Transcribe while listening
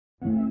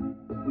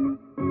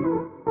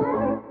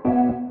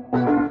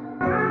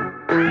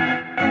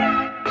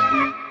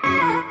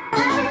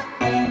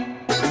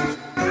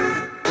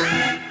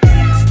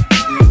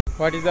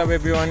What is up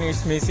everyone,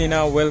 it's me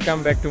Sina.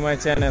 Welcome back to my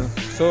channel.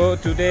 So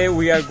today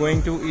we are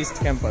going to East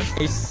Campus.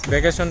 It's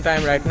vacation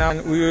time right now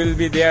and we will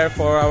be there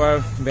for our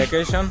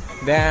vacation.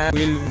 Then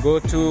we'll go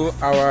to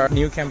our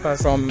new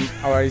campus from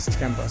our East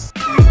Campus.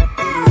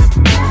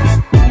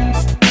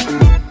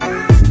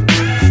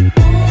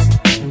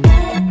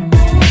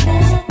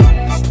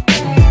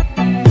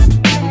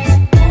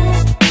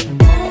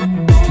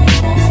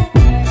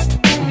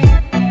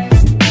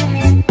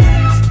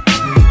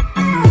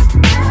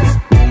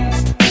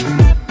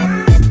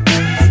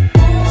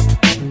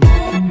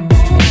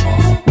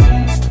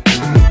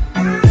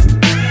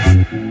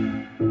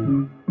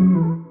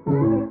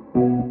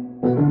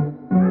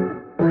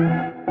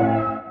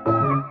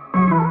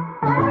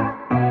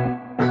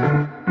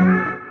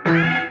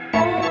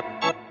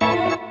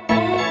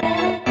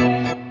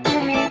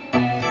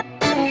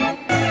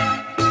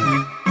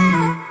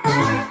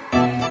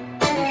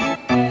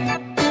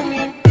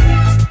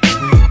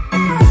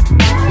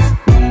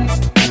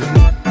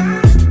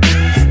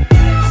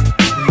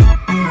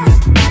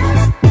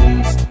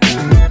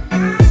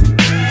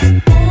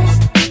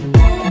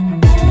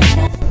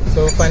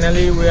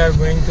 Finally, we are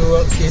going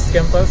to East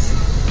Campus.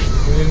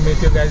 We will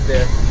meet you guys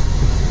there.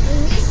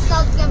 We miss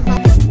South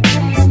Campus.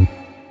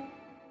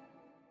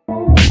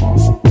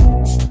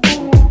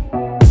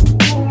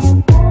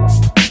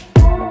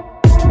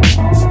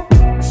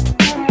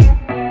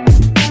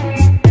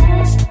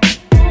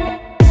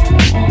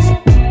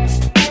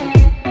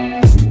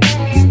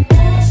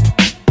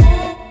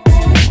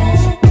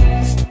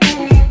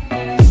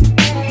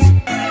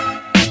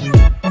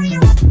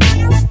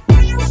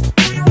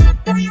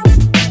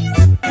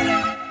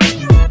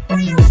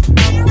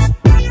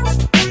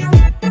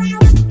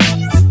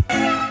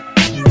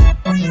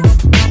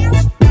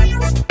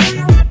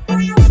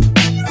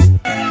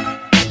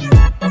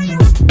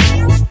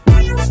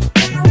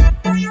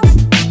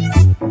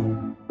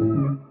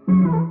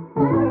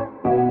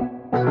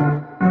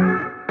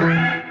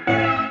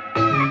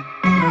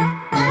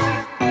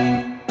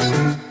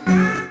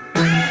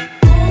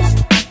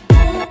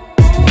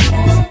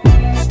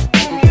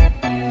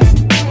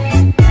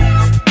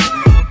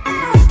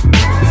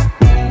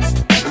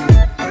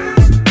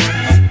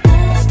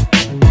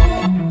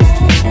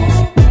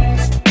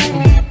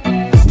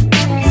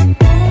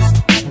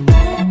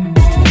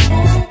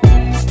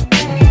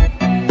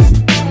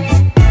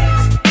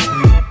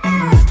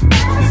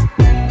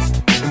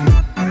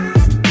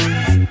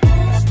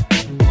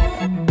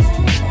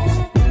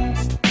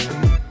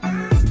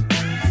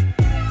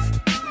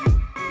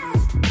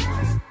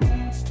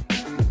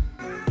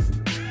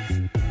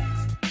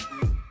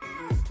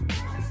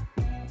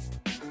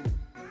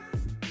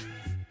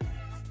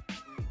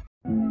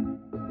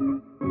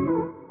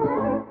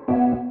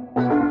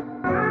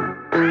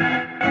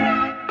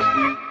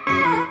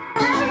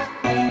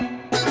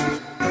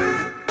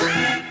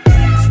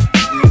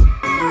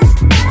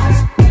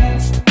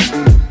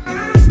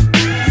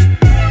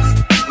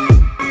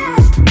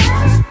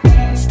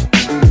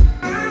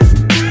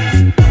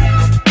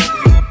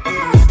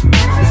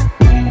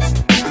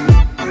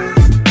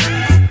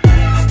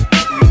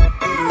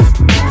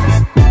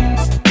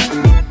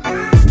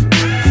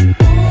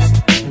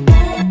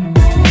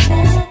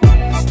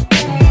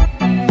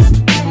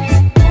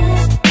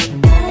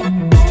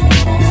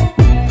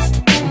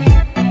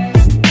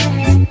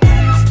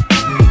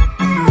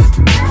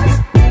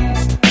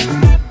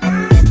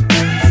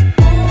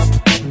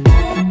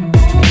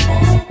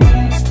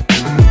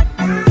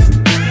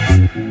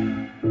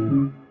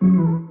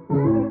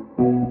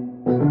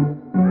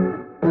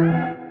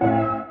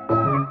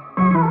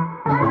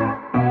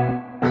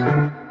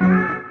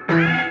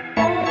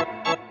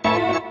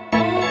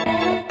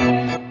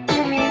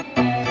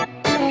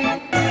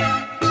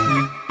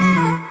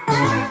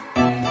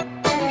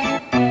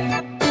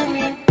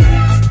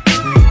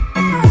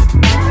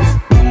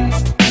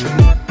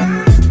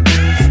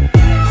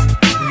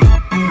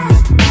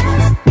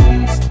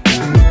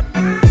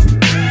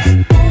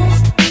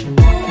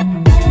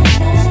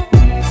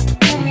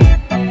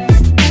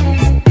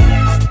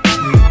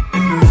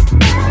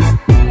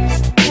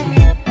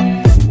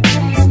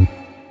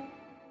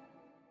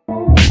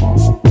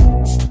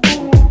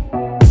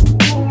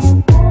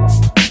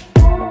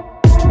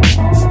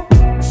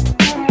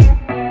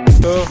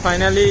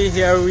 Finally,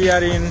 here we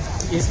are in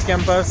East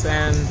Campus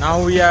and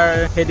now we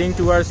are heading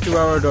towards to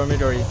our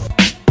dormitory.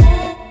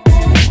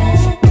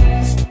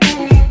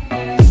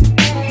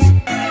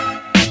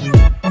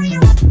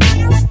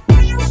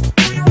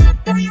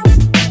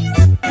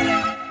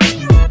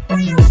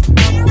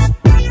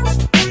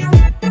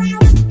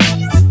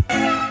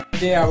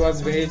 Today I was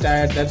very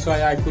tired, that's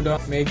why I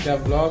couldn't make the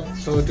vlog.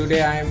 So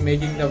today I am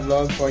making the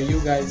vlog for you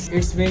guys.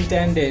 It's been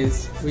 10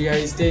 days. We are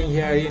staying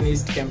here in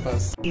East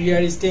Campus. We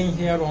are staying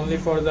here only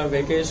for the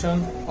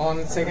vacation.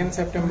 On 2nd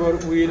September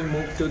we will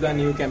move to the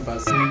new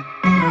campus.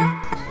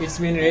 It's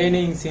been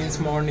raining since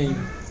morning.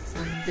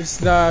 It's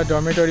the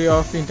dormitory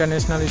of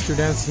international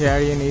students here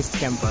in East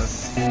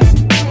Campus.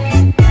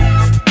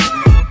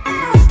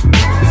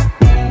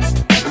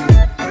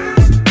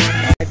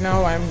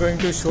 Now I am going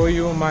to show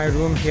you my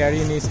room here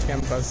in East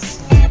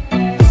Campus.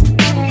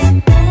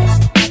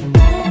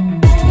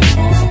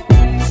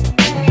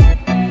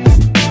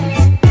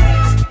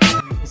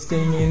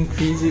 Staying in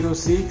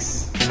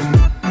 306.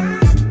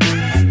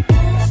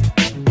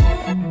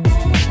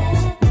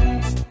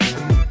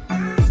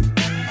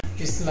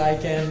 It's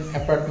like an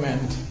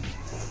apartment.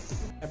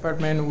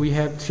 We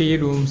have 3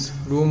 rooms: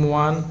 room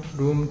 1,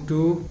 room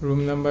 2,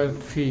 room number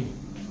 3.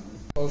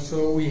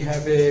 Also we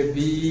have a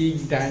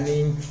big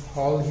dining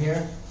hall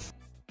here.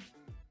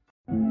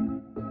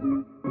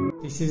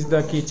 This is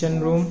the kitchen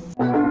room.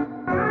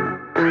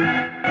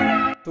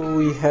 So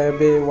we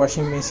have a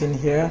washing machine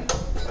here.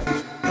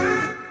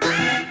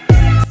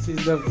 This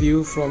is the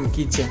view from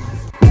kitchen.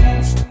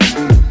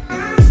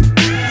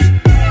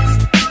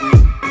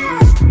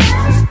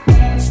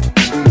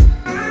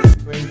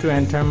 Going to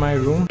enter my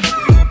room.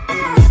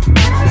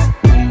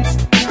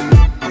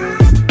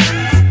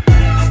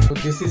 So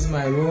this is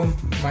my room.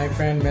 My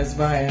friend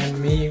Mesba and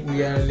me,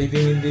 we are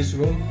living in this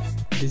room.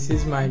 This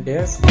is my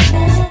desk.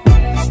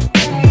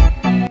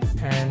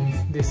 And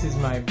this is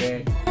my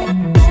bed.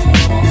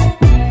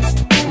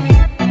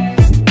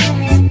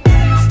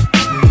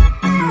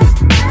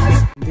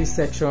 This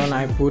section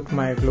I put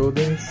my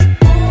clothing.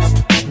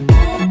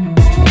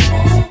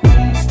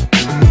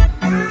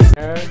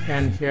 Here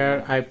and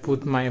here I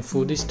put my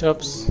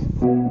foodstuffs.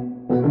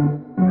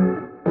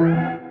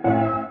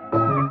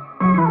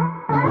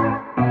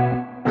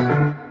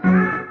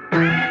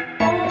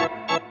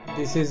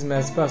 This is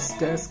Mesba's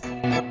desk.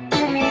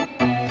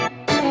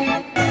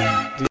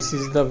 This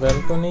is the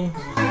balcony.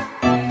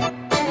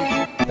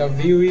 The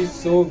view is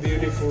so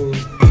beautiful.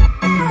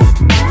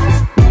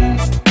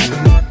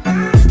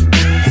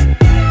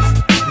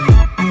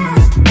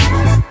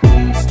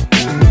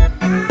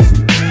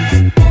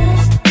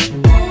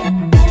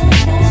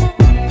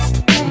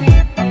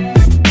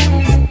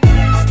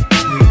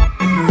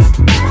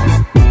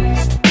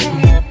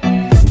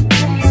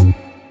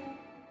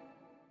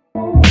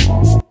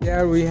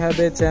 Here we have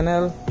a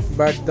channel,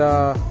 but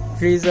the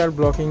trees are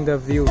blocking the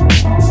view.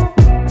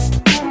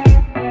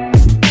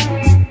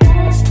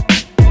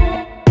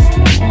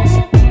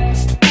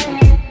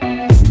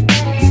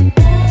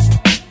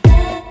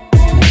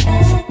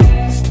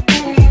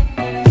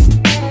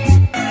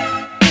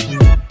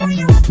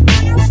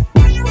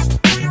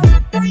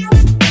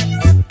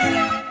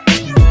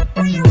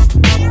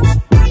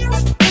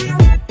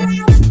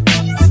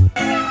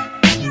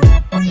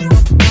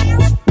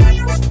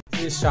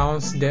 This is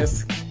Shaun's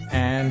desk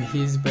and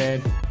his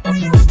bed.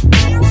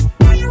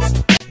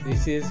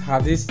 This is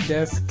Hadi's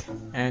desk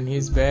and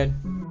his bed.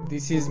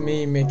 This is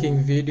me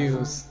making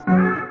videos.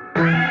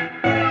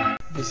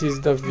 This is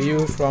the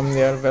view from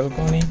their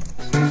balcony.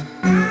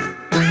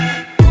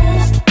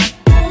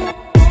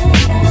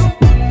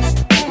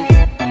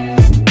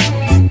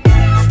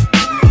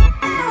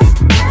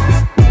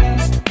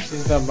 This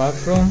is the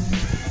bathroom.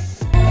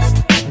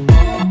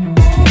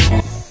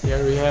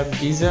 Here we have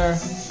geyser.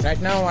 Right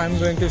now I'm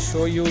going to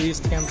show you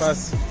East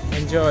Campus.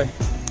 Enjoy.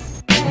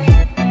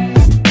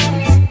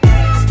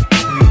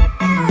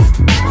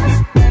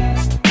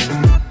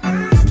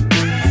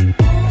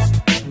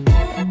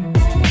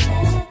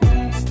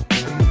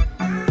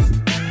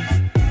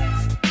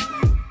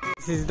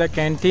 This is the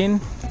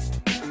canteen.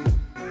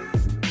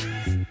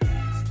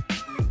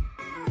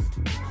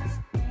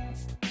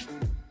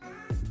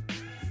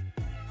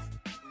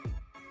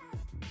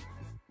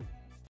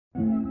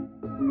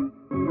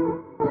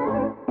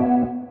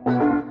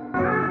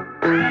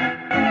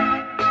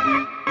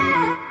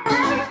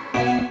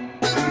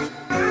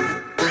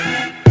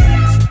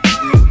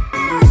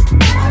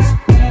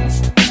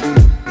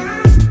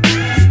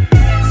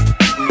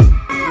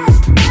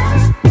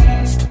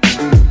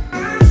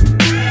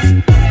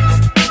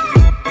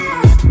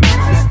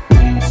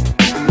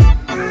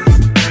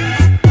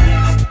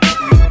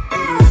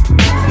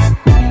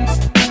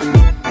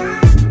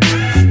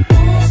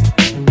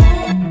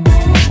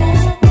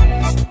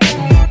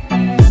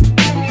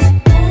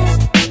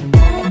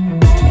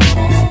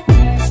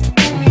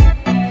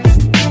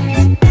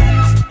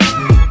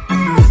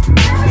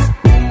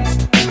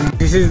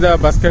 This is the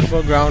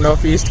basketball ground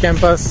of East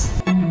Campus.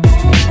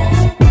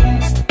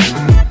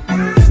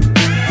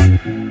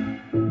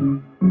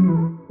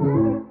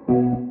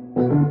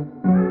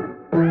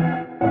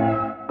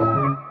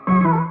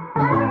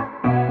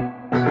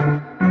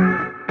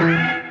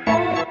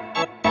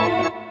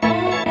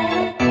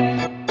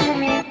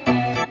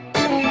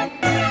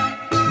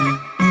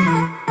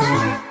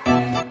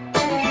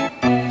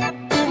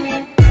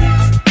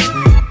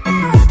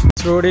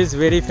 This road is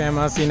very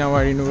famous in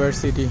our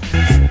university.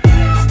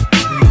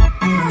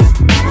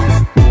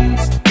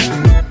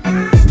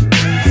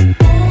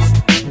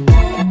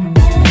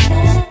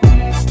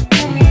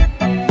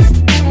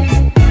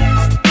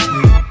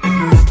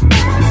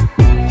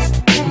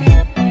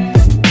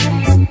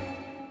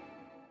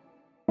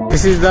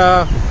 This is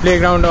the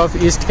playground of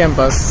East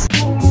Campus.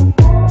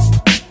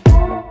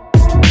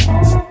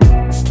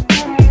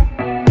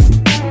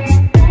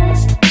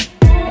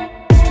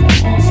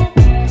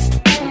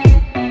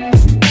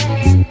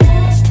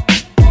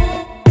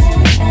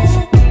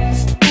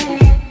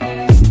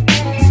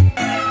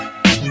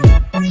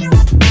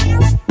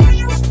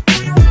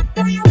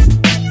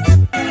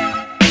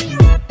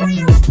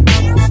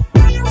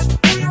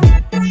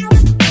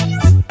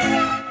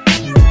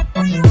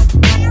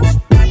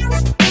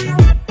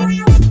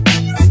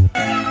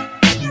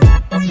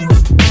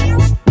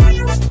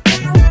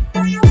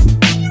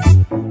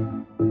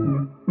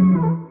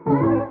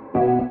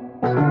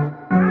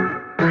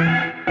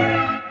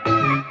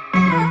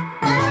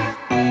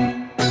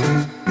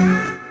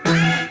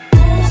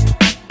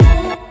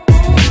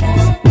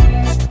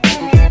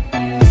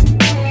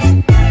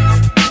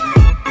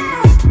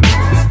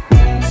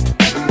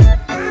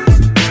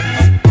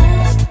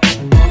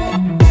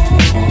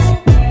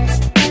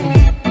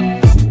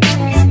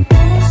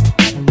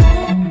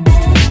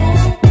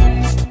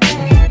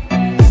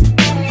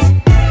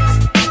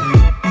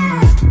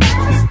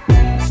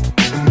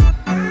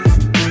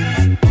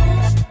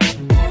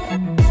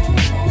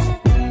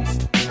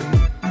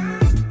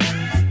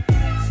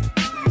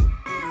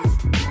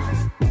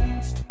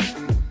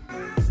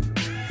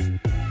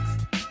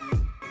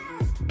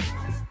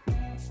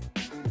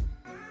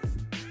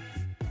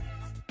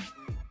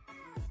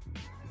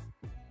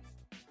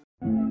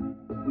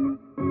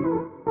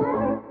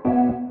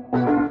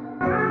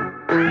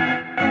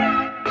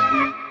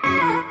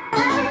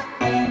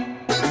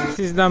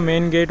 is the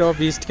main gate of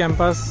East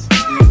Campus.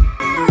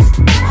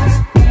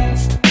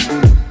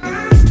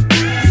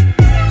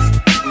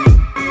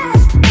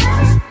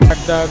 But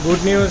the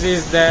good news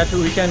is that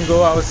we can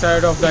go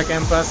outside of the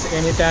campus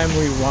anytime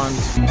we want.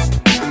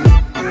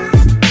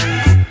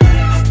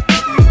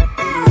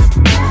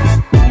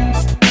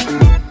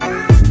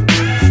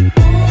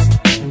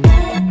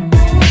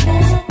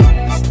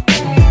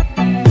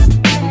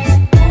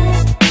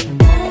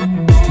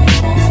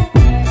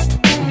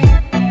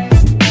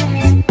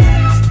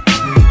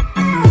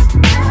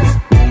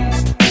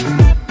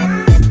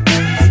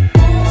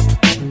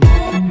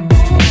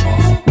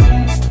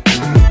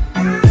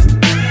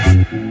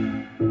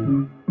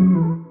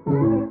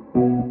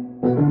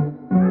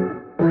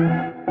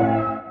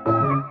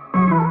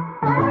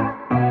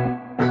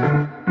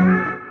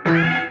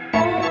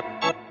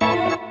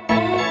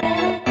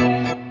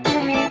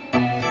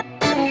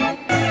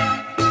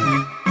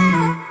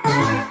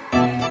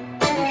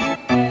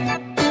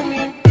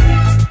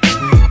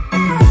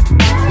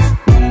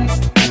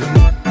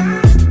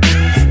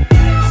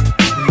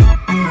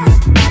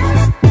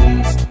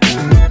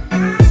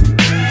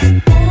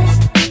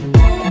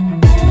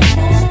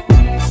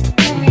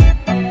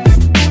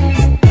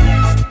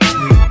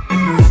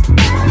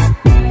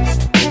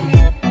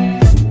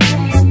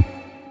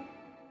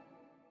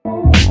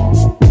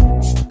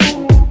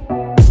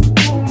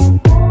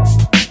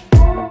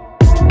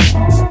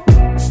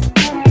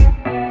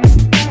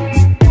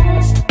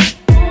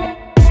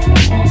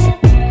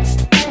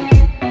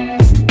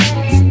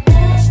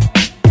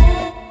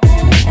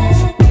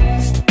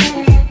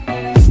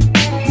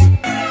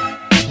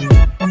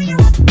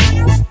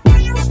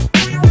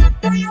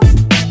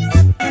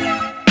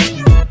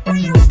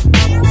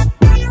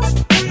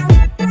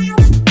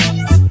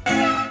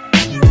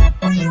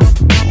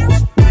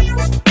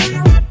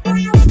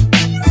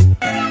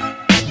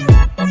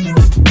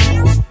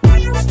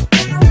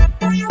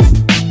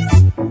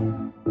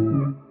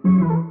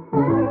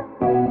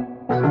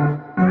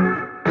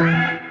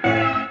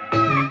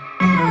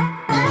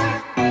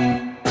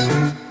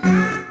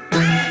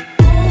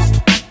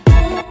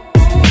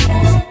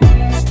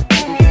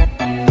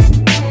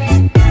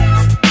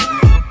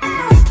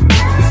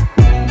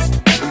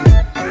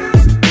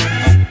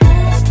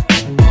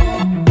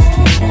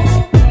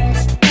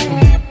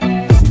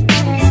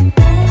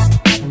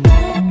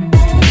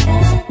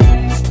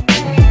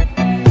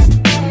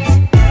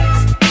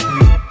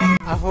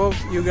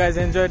 You guys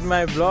enjoyed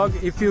my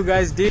vlog. If you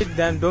guys did,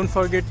 then don't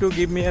forget to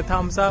give me a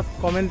thumbs up.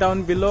 Comment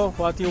down below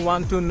what you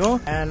want to know,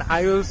 and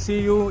I will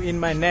see you in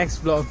my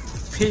next vlog.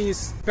 Please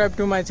subscribe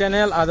to my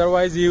channel,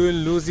 otherwise you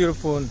will lose your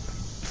phone.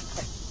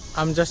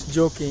 I'm just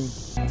joking.